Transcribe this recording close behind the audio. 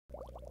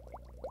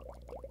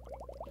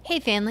Hey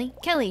family,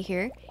 Kelly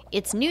here.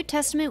 It's New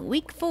Testament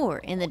week 4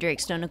 in the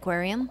Drakestone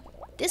Aquarium.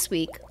 This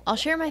week, I'll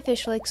share my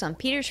fish flakes on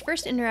Peter's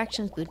first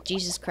interactions with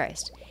Jesus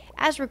Christ,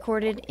 as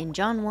recorded in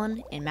John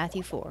 1 and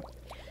Matthew 4.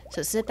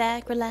 So sit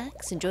back,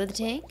 relax, enjoy the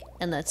tank,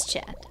 and let's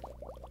chat.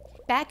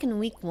 Back in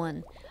week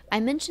 1, I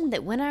mentioned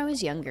that when I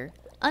was younger,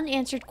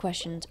 unanswered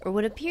questions or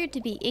what appeared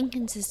to be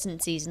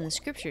inconsistencies in the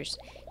scriptures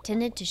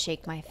tended to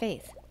shake my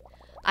faith.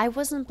 I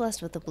wasn't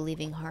blessed with a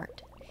believing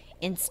heart.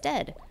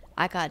 Instead,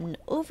 I got an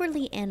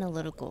overly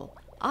analytical,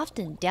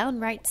 often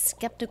downright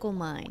skeptical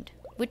mind,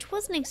 which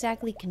wasn't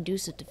exactly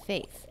conducive to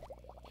faith.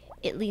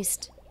 At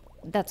least,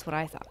 that's what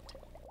I thought.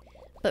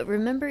 But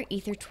remember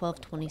Ether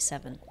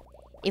 12:27.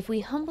 If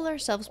we humble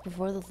ourselves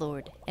before the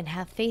Lord and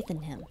have faith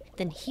in Him,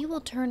 then He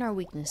will turn our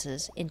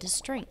weaknesses into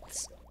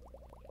strengths.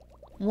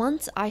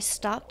 Once I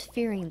stopped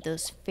fearing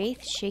those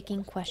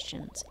faith-shaking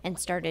questions and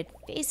started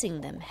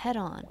facing them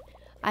head-on,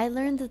 I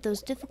learned that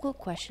those difficult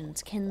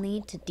questions can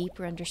lead to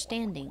deeper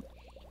understanding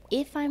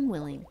if I'm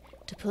willing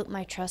to put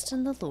my trust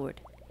in the Lord,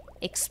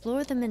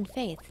 explore them in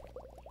faith,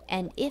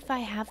 and if I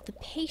have the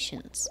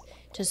patience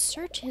to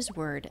search His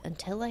Word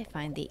until I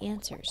find the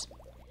answers.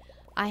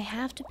 I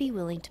have to be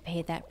willing to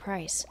pay that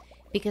price,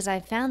 because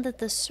I've found that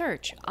the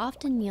search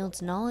often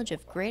yields knowledge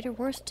of greater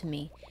worth to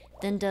me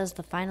than does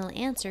the final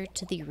answer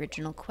to the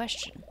original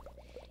question.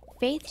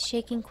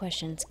 Faith-shaking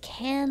questions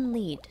can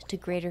lead to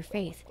greater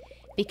faith,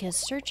 because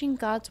searching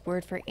God's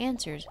Word for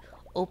answers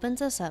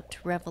opens us up to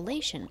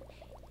revelation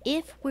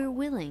if we're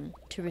willing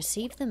to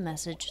receive the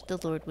message the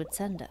Lord would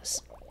send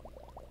us.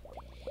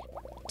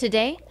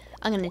 Today,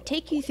 I'm going to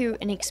take you through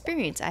an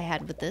experience I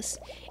had with this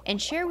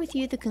and share with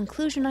you the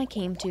conclusion I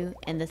came to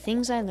and the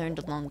things I learned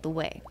along the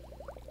way.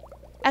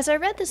 As I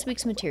read this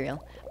week's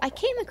material, I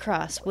came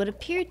across what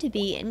appeared to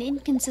be an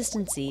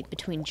inconsistency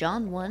between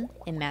John 1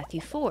 and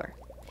Matthew 4.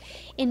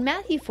 In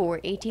Matthew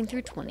 4:18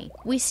 through 20,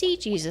 we see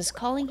Jesus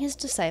calling His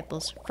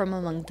disciples from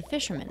among the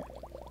fishermen.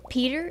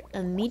 Peter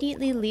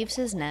immediately leaves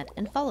his net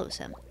and follows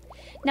Him.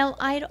 Now,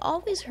 I had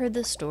always heard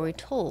this story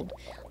told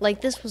like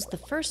this was the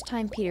first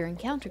time Peter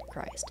encountered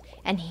Christ,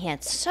 and he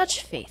had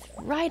such faith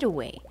right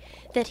away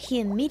that he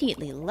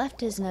immediately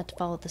left his net to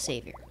follow the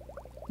Savior.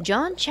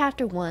 John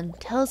chapter 1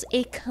 tells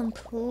a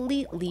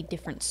completely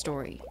different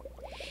story.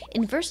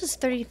 In verses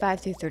 35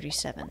 through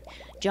 37,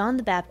 John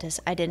the Baptist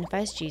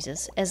identifies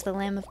Jesus as the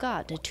Lamb of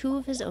God to two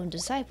of his own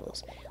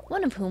disciples,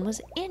 one of whom was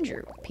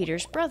Andrew,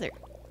 Peter's brother.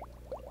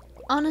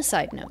 On a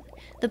side note,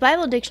 the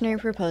Bible dictionary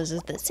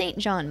proposes that St.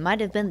 John might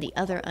have been the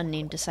other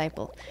unnamed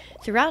disciple.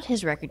 Throughout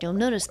his record, you'll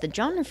notice that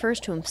John refers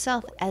to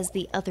himself as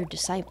the other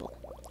disciple.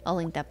 I'll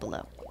link that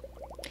below.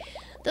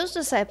 Those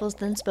disciples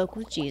then spoke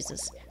with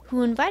Jesus,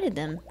 who invited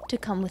them to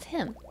come with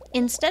him.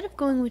 Instead of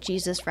going with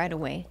Jesus right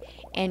away,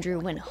 Andrew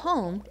went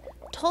home,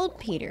 told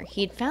Peter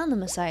he had found the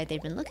Messiah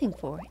they'd been looking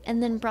for,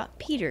 and then brought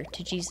Peter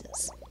to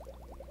Jesus.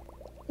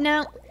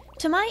 Now,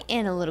 to my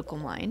analytical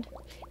mind,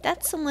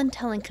 that's someone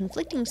telling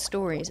conflicting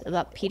stories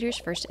about Peter's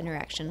first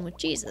interaction with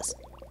Jesus.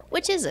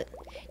 Which is it?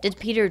 Did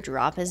Peter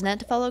drop his net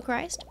to follow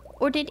Christ?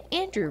 Or did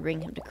Andrew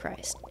bring him to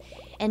Christ?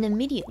 And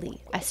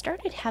immediately, I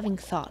started having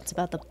thoughts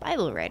about the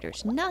Bible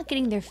writers not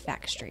getting their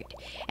facts straight,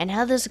 and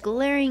how this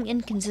glaring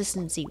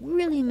inconsistency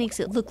really makes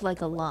it look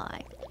like a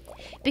lie.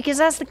 Because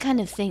that's the kind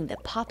of thing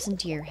that pops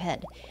into your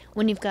head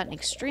when you've got an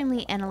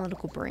extremely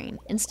analytical brain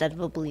instead of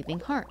a believing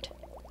heart.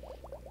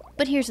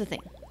 But here's the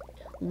thing.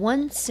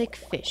 One sick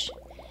fish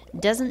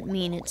doesn't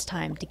mean it's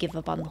time to give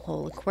up on the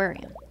whole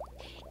aquarium.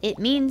 It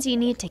means you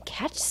need to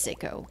catch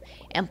Sicko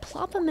and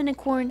plop him in a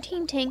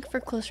quarantine tank for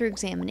closer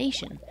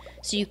examination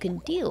so you can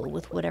deal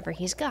with whatever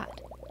he's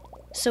got.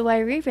 So I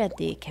reread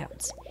the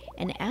accounts,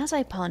 and as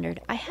I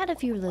pondered, I had a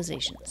few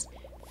realizations.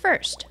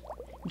 First,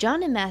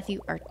 John and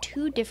Matthew are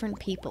two different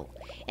people,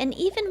 and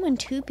even when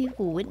two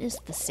people witness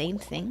the same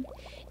thing,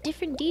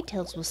 different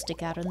details will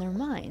stick out in their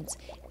minds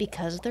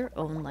because of their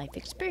own life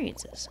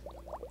experiences.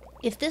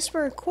 If this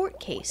were a court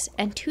case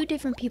and two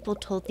different people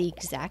told the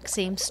exact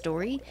same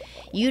story,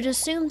 you'd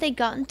assume they'd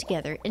gotten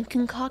together and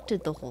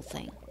concocted the whole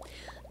thing.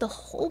 The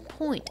whole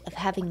point of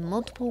having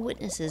multiple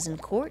witnesses in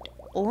court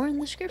or in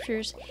the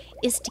scriptures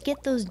is to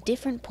get those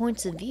different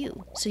points of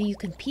view so you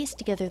can piece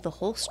together the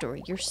whole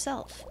story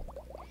yourself.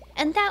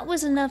 And that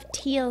was enough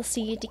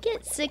TLC to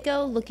get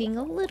Sicko looking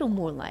a little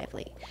more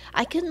lively.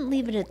 I couldn't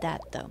leave it at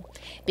that though,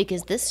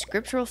 because this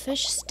scriptural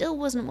fish still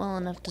wasn't well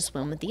enough to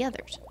swim with the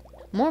others.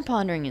 More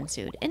pondering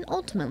ensued, and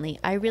ultimately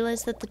I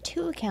realized that the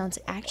two accounts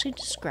actually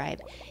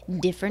describe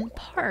different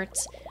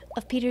parts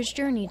of Peter's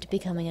journey to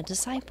becoming a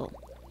disciple.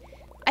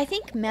 I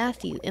think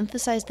Matthew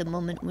emphasized the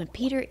moment when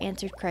Peter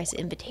answered Christ's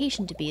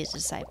invitation to be his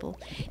disciple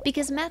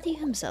because Matthew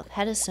himself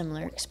had a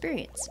similar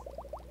experience.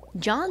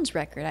 John's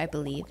record, I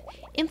believe,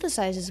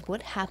 emphasizes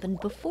what happened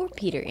before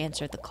Peter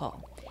answered the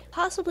call,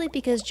 possibly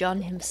because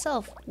John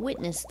himself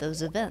witnessed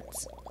those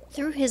events.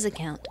 Through his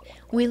account,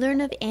 we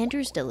learn of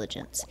Andrew's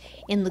diligence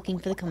in looking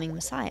for the coming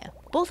Messiah,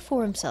 both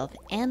for himself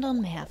and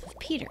on behalf of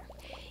Peter.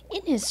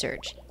 In his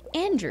search,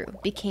 Andrew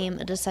became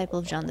a disciple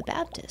of John the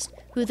Baptist,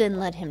 who then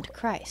led him to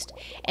Christ.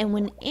 And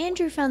when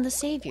Andrew found the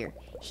Savior,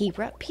 he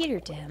brought Peter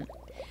to him.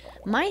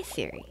 My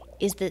theory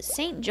is that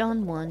St.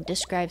 John 1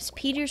 describes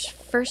Peter's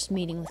first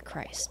meeting with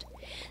Christ.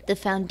 The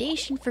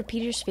foundation for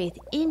Peter's faith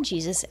in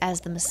Jesus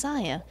as the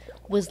Messiah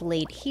was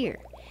laid here.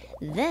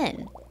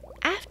 Then,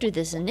 after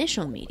this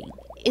initial meeting,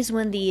 is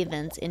when the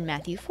events in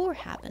Matthew 4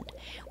 happened,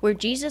 where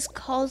Jesus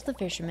calls the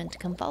fishermen to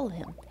come follow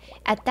him.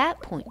 At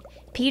that point,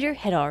 Peter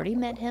had already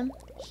met him,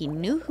 he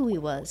knew who he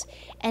was,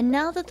 and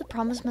now that the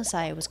promised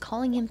Messiah was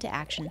calling him to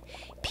action,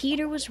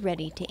 Peter was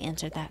ready to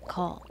answer that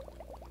call.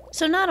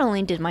 So not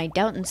only did my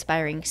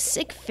doubt-inspiring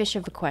sick fish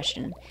of a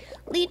question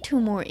lead to a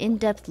more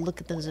in-depth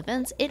look at those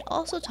events, it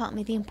also taught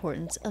me the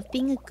importance of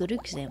being a good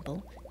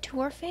example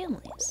to our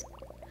families.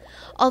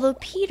 Although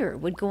Peter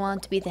would go on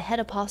to be the head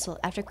apostle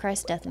after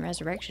Christ's death and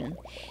resurrection,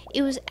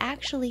 it was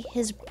actually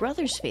his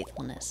brother's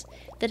faithfulness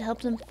that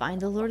helped him find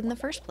the Lord in the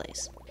first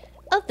place.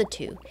 Of the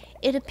two,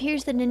 it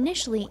appears that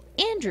initially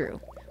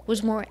Andrew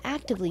was more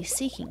actively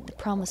seeking the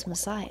promised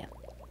Messiah.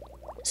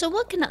 So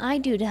what can I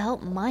do to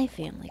help my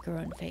family grow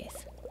in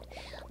faith?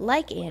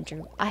 Like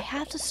Andrew, I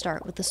have to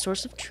start with the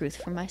source of truth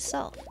for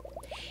myself.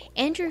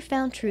 Andrew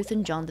found truth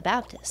in John the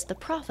Baptist, the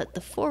prophet,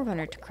 the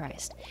forerunner to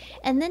Christ,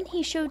 and then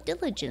he showed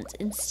diligence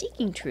in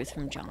seeking truth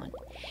from John,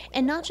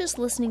 and not just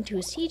listening to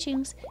his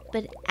teachings,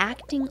 but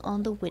acting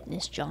on the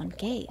witness John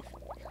gave.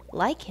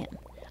 Like him,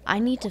 I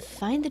need to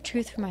find the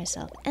truth for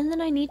myself, and then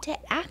I need to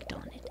act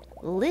on it,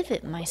 live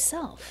it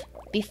myself,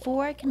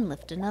 before I can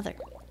lift another.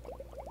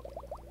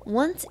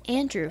 Once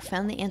Andrew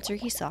found the answer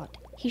he sought,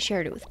 he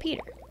shared it with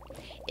Peter.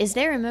 Is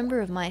there a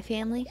member of my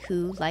family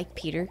who, like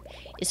Peter,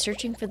 is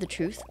searching for the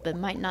truth but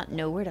might not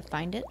know where to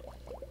find it?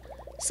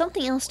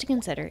 Something else to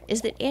consider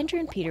is that Andrew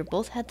and Peter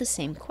both had the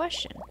same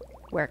question: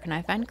 where can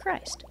I find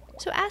Christ?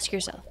 So ask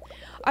yourself,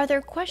 are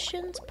there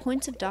questions,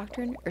 points of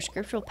doctrine, or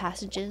scriptural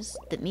passages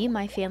that me and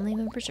my family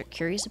members are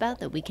curious about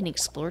that we can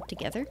explore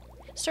together?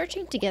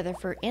 Searching together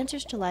for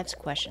answers to life's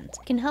questions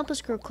can help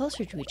us grow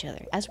closer to each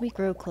other as we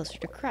grow closer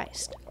to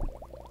Christ.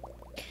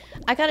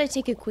 I gotta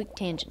take a quick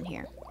tangent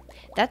here.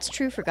 That's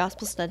true for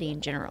gospel study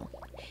in general.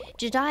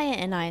 Jediah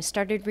and I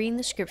started reading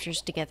the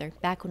scriptures together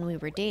back when we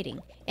were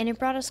dating, and it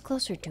brought us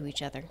closer to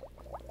each other.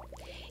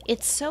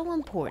 It's so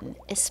important,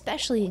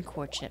 especially in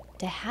courtship,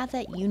 to have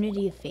that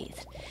unity of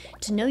faith,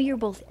 to know you're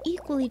both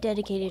equally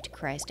dedicated to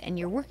Christ and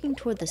you're working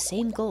toward the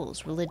same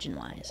goals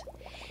religion-wise.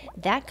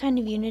 That kind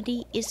of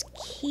unity is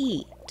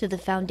key to the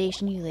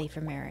foundation you lay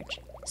for marriage.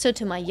 So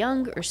to my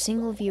young or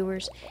single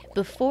viewers,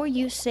 before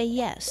you say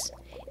yes,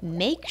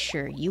 make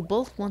sure you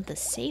both want the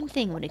same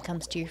thing when it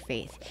comes to your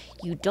faith.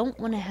 You don't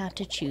want to have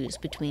to choose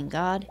between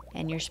God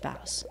and your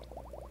spouse.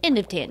 End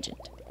of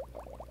tangent.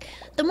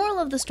 The moral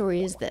of the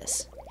story is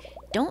this: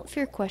 don't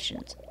fear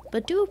questions,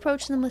 but do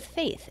approach them with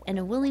faith and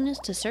a willingness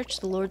to search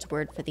the Lord's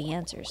Word for the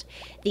answers.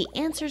 The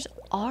answers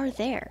are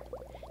there,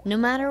 no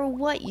matter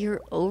what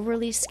your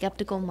overly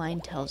skeptical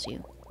mind tells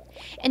you.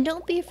 And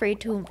don't be afraid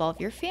to involve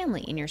your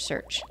family in your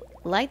search.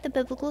 Like the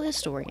biblical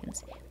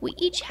historians, we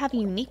each have a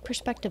unique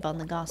perspective on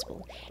the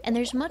gospel, and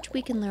there's much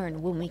we can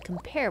learn when we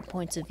compare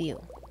points of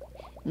view.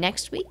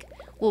 Next week,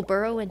 we'll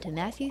burrow into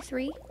Matthew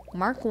 3,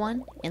 Mark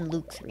 1, and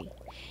Luke 3.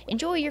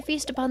 Enjoy your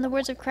feast upon the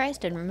words of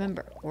Christ, and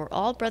remember, we're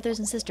all brothers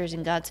and sisters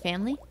in God's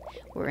family.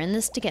 We're in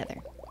this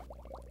together.